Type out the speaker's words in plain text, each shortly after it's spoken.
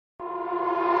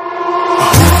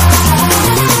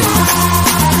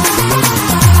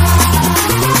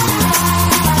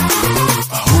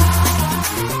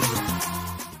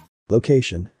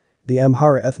Location. The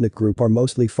Amhara ethnic group are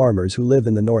mostly farmers who live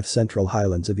in the north-central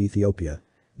highlands of Ethiopia.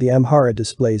 The Amhara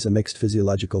displays a mixed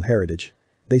physiological heritage.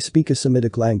 They speak a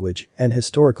Semitic language, and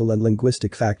historical and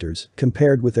linguistic factors,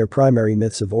 compared with their primary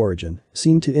myths of origin,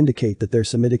 seem to indicate that their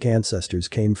Semitic ancestors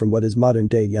came from what is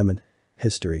modern-day Yemen.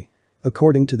 History.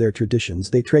 According to their traditions,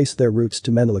 they trace their roots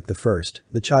to Menelik I,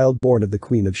 the child born of the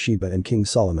Queen of Sheba and King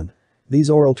Solomon. These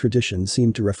oral traditions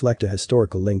seem to reflect a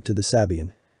historical link to the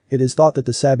Sabaean. It is thought that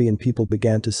the Sabaean people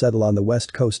began to settle on the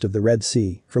west coast of the Red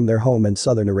Sea from their home in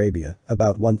southern Arabia,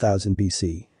 about 1000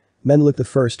 BC. Menelik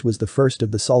I was the first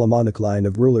of the Solomonic line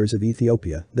of rulers of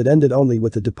Ethiopia that ended only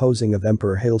with the deposing of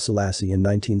Emperor Haile Selassie in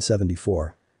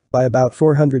 1974. By about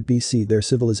 400 BC their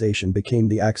civilization became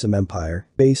the Aksum Empire,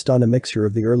 based on a mixture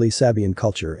of the early Sabaean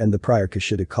culture and the prior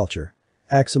Cushitic culture.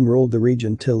 Aksum ruled the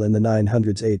region till in the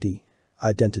 900s AD.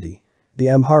 Identity. The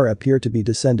Amhara appear to be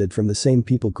descended from the same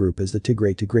people group as the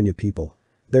Tigray-Tigrinya people.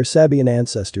 Their Sabaean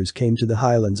ancestors came to the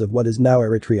highlands of what is now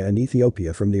Eritrea and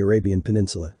Ethiopia from the Arabian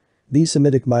Peninsula. These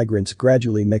Semitic migrants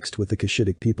gradually mixed with the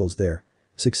Cushitic peoples there.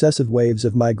 Successive waves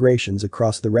of migrations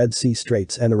across the Red Sea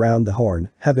Straits and around the Horn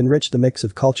have enriched the mix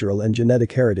of cultural and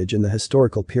genetic heritage in the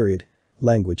historical period.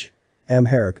 Language.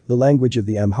 Amharic, the language of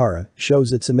the Amhara,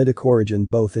 shows its Semitic origin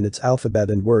both in its alphabet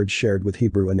and words shared with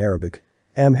Hebrew and Arabic.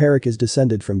 Amharic is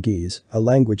descended from Ge'ez, a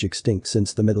language extinct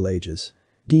since the Middle Ages.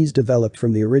 Ge'ez developed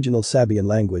from the original Sabaean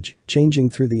language, changing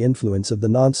through the influence of the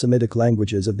non-Semitic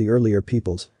languages of the earlier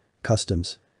peoples.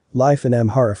 Customs. Life in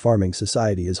Amhara farming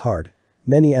society is hard.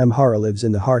 Many Amhara lives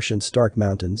in the harsh and stark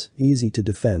mountains, easy to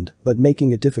defend, but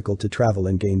making it difficult to travel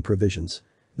and gain provisions.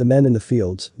 The men in the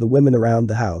fields, the women around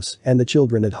the house, and the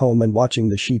children at home and watching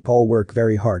the sheep all work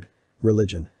very hard.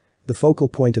 Religion. The focal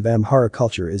point of Amhara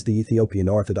culture is the Ethiopian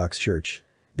Orthodox Church.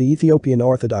 The Ethiopian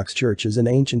Orthodox Church is an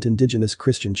ancient indigenous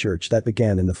Christian church that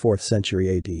began in the 4th century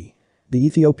AD. The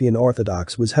Ethiopian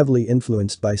Orthodox was heavily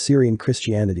influenced by Syrian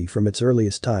Christianity from its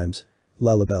earliest times.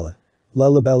 Lalibela.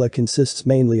 Lalibela consists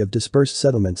mainly of dispersed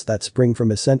settlements that spring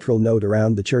from a central node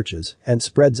around the churches and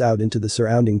spreads out into the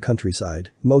surrounding countryside,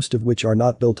 most of which are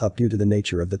not built up due to the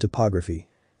nature of the topography.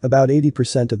 About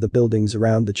 80% of the buildings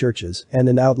around the churches and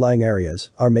in outlying areas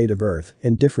are made of earth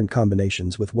in different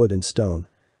combinations with wood and stone.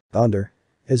 Gondar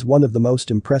is one of the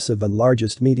most impressive and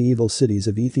largest medieval cities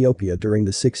of Ethiopia during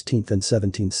the 16th and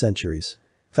 17th centuries.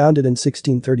 Founded in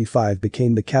 1635,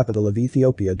 became the capital of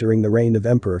Ethiopia during the reign of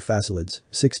Emperor Fasilides,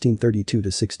 1632 to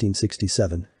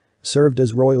 1667. Served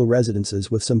as royal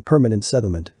residences with some permanent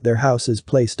settlement, their house is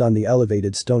placed on the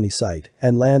elevated stony site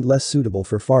and land less suitable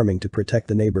for farming to protect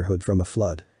the neighborhood from a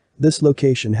flood. This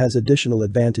location has additional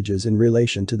advantages in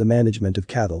relation to the management of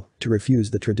cattle, to refuse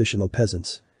the traditional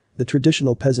peasants. The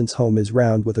traditional peasant's home is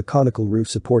round with a conical roof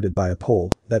supported by a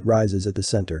pole that rises at the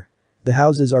center. The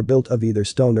houses are built of either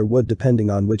stone or wood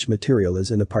depending on which material is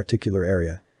in a particular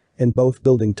area. In both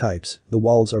building types, the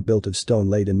walls are built of stone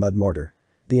laid in mud mortar.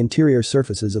 The interior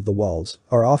surfaces of the walls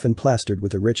are often plastered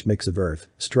with a rich mix of earth,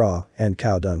 straw, and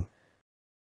cow dung.